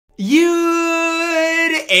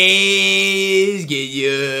Good is get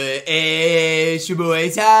you. It's your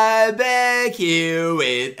boy Ty back here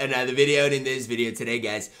with another video. And in this video today,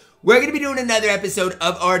 guys, we're going to be doing another episode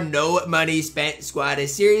of our No Money Spent Squad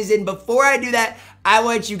series. And before I do that, I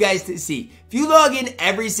want you guys to see, if you log in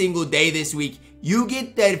every single day this week, you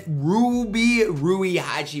get that Rui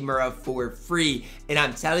Hachimura for free. And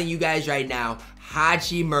I'm telling you guys right now,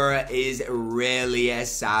 Hachimura is really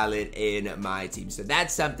solid in my team. So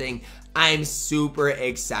that's something I'm super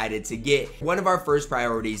excited to get. One of our first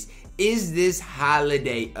priorities is this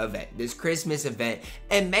holiday event, this Christmas event,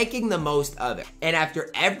 and making the most of it. And after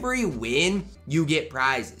every win, you get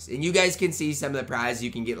prizes. And you guys can see some of the prizes. You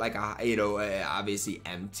can get like obviously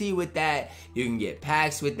MT with that. You can get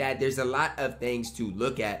packs with that. There's a lot of things to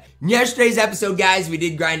look at. In yesterday's episode, guys, we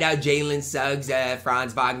did grind out Jalen Suggs,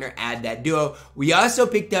 Franz Wagner, add that duo. We also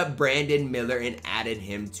picked up Brandon Miller and added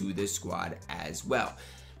him to the squad as well.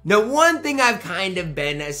 Now, one thing I've kind of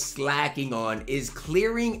been slacking on is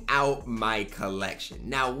clearing out my collection.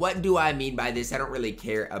 Now, what do I mean by this? I don't really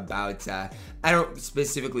care about, I don't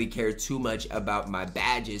specifically care too much about my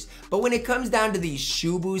badges. But when it comes down to these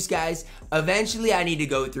shoe boosts, guys, eventually I need to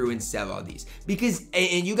go through and sell all these. Because,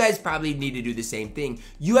 and you guys probably need to do the same thing.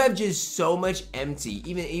 You have just so much empty,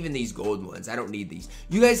 even these gold ones, I don't need these.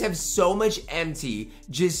 You guys have so much empty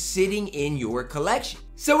just sitting in your collection.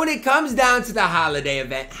 So when it comes down to the holiday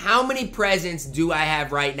event, how many presents do I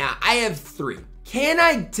have right now? I have 3. Can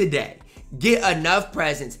I today get enough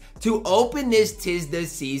presents to open this 'Tis the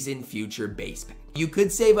Season Future base pack? You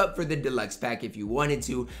could save up for the deluxe pack if you wanted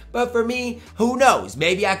to, but for me, who knows?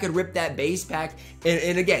 Maybe I could rip that base pack,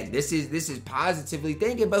 and again, this is positively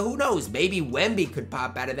thinking, but who knows? Maybe Wemby could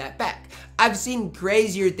pop out of that pack. I've seen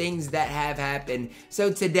crazier things that have happened.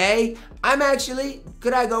 So today, I'm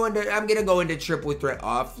gonna go into triple threat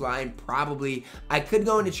offline. Probably, I could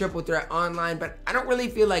go into triple threat online, but I don't really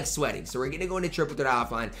feel like sweating. So we're gonna go into triple threat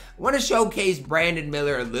offline. I wanna showcase Brandon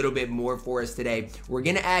Miller a little bit more for us today. We're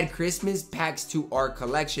gonna add Christmas packs to our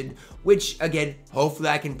collection, which again, hopefully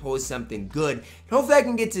I can pull something good. Hopefully I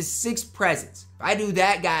can get to 6 presents. If I do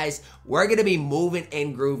that, guys, we're gonna be moving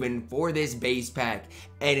and grooving for this base pack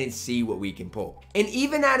and then see what we can pull. And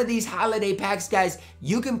even out of these holiday packs, guys,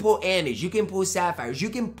 you can pull Amethyst, you can pull Sapphires, you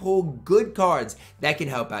can pull good cards that can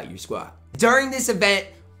help out your squad. During this event,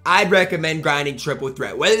 I'd recommend grinding triple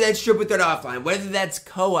threat, whether that's triple threat offline, whether that's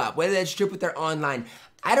co-op, whether that's triple threat online.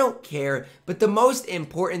 I don't care, but the most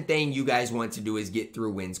important thing you guys want to do is get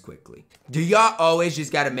through wins quickly. Do y'all always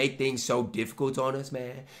just gotta make things so difficult on us,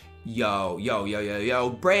 man? Yo,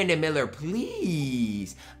 Brandon Miller,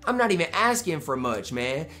 please. I'm not even asking for much,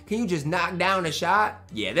 man. Can you just knock down a shot?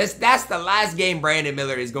 Yeah, that's the last game Brandon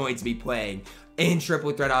Miller is going to be playing in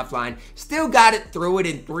triple threat offline. Still got it through it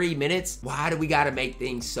in 3 minutes. Why do we gotta make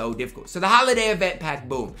things so difficult? So the holiday event pack,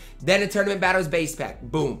 boom. Then a tournament battles base pack,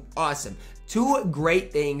 boom, awesome. 2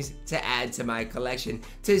 great things to add to my collection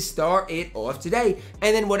to start it off today.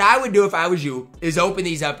 And then what I would do if I was you is open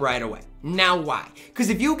these up right away. Now why? Because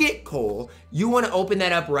if you get Cole, you want to open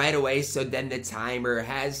that up right away so then the timer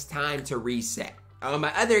has time to reset. On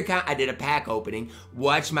my other account, I did a pack opening.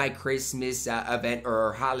 Watch my Christmas event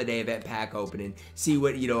or holiday event pack opening. See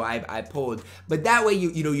what I pulled. But that way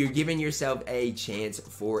you're giving yourself a chance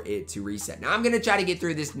for it to reset. Now I'm gonna try to get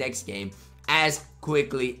through this next game as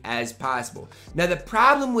quickly as possible. Now the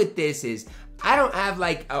problem with this is I don't have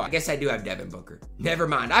I guess I do have Devin Booker. Never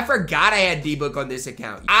mind. I forgot I had D-Book on this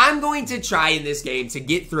account. I'm going to try in this game to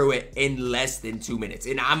get through it in less than 2 minutes.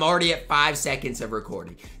 And I'm already at 5 seconds of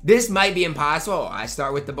recording. This might be impossible. I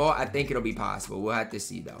start with the ball. I think it'll be possible. We'll have to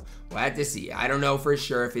see though. We'll have to see. I don't know for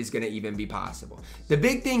sure if it's going to even be possible. The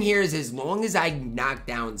big thing here is as long as I knock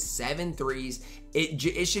down 7 threes,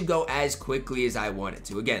 it should go as quickly as I want it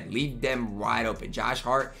to. Again, leave them wide open. Josh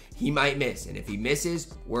Hart, he might miss. And if he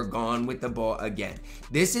misses, we're gone with the ball again.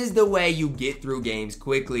 This is the way you get through games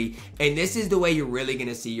quickly. And this is the way you're really going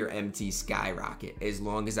to see your MT skyrocket. As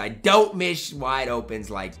long as I don't miss wide opens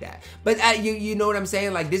like that. But you know what I'm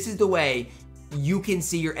saying? Like, this is the way you can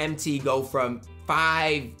see your MT go from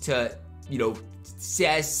 5 to,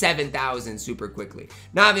 7,000 super quickly.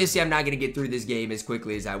 Now, obviously, I'm not going to get through this game as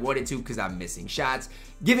quickly as I wanted to because I'm missing shots,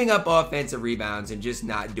 giving up offensive rebounds, and just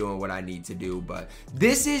not doing what I need to do. But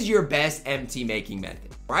this is your best MT making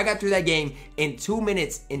method. I got through that game in 2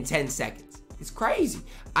 minutes and 10 seconds. It's crazy.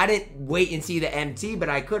 I didn't wait and see the MT, but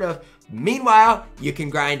I could have. Meanwhile, you can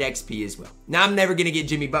grind XP as well. Now, I'm never going to get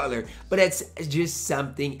Jimmy Butler, but it's just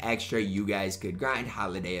something extra you guys could grind.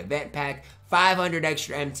 Holiday event pack, 500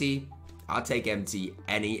 extra MT. I'll take MT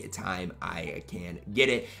anytime I can get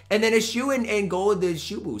it. And then a shoe and gold, the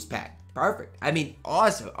shoe boost pack. Perfect. I mean,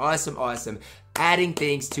 awesome, awesome, awesome. Adding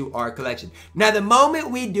things to our collection. Now, the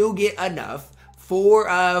moment we do get enough for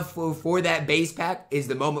that base pack is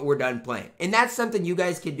the moment we're done playing. And that's something you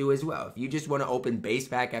guys can do as well. If you just want to open base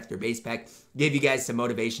pack after base pack, give you guys some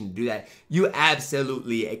motivation to do that, you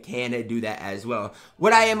absolutely can do that as well.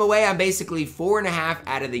 What I am away, I'm basically 4.5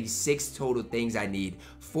 out of the 6 total things I need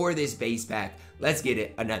for this base pack. Let's get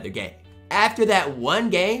it another game. After that one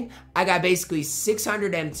game, I got basically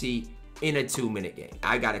 600 MT in a 2-minute game.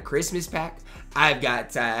 I got a Christmas pack. I've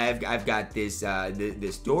got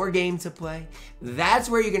this door game to play. That's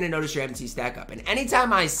where you're gonna notice your MT stack up. And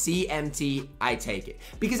anytime I see MT, I take it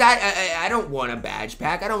because I don't want a badge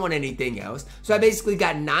pack. I don't want anything else. So I basically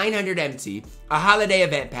got 900 MT, a holiday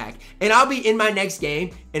event pack, and I'll be in my next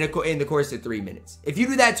game in the course of 3 minutes. If you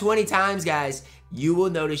do that 20 times, guys, you will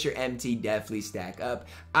notice your MT definitely stack up.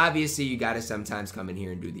 Obviously, you gotta sometimes come in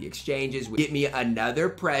here and do the exchanges. Get me another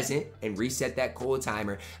present and reset that cool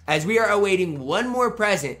timer as we are awaiting one more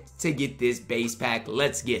present to get this base pack.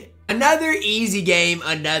 Let's get it. Another easy game,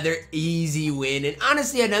 another easy win, and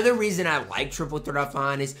honestly, another reason I like Triple Threat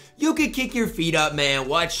Offline is you can kick your feet up, man,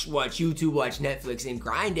 watch YouTube, watch Netflix, and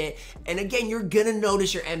grind it, and again, you're gonna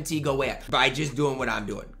notice your MT go up by just doing what I'm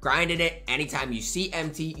doing. Grinding it, anytime you see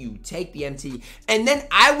MT, you take the MT, and then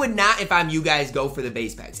I would not, if I'm you guys, go for the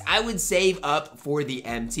base packs. I would save up for the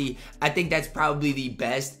MT. I think that's probably the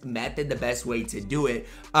best method, the best way to do it,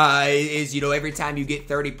 is, you know, every time you get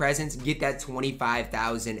 30 presents, get that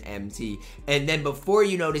 25,000 MT. And then before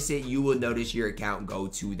you notice it, you will notice your account go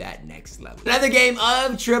to that next level. Another game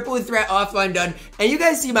of Triple Threat Offline done. And you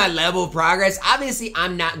guys see my level of progress. Obviously,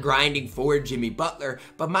 I'm not grinding for Jimmy Butler,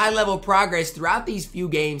 but my level of progress throughout these few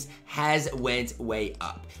games has went way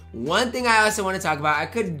up. One thing I also want to talk about, I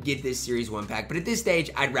could get this series 1 pack, but at this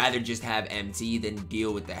stage, I'd rather just have MT than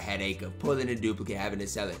deal with the headache of pulling a duplicate, having to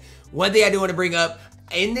sell it. One thing I do want to bring up,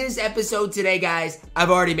 in this episode today, guys, I've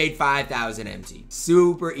already made 5,000 MT.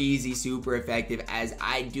 Super easy, super effective, as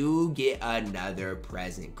I do get another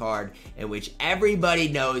present card, in which everybody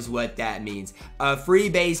knows what that means. A free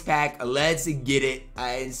base pack, let's get it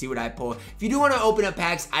and see what I pull. If you do want to open up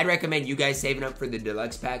packs, I'd recommend you guys saving up for the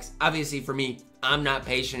deluxe packs. Obviously, for me, I'm not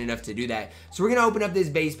patient enough to do that. So we're going to open up this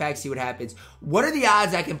base pack, see what happens. What are the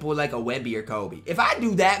odds I can pull like a Wemby or Kobe? If I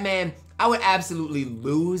do that, man, I would absolutely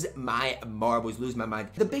lose my marbles, lose my mind.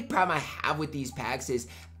 The big problem I have with these packs is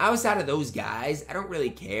outside of those guys, I don't really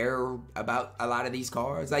care about a lot of these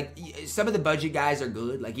cards. Like, some of the budget guys are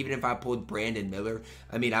good. Like, even if I pulled Brandon Miller,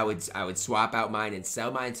 I mean, I would swap out mine and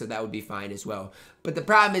sell mine, so that would be fine as well. But the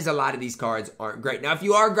problem is a lot of these cards aren't great. Now, if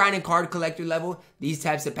you are grinding card collector level, these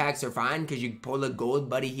types of packs are fine because you pull a gold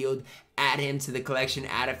Buddy Hield, add him to the collection,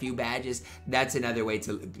 add a few badges. That's another way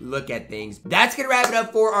to look at things. That's gonna wrap it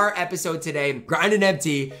up for our episode today. Grinding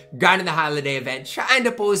MT, grinding the holiday event, trying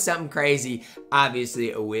to pull something crazy,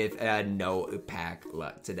 obviously with no pack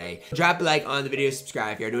luck today. Drop a like on the video,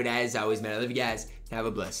 subscribe if you're doing that. As always, man, I love you guys. Have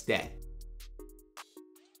a blessed day.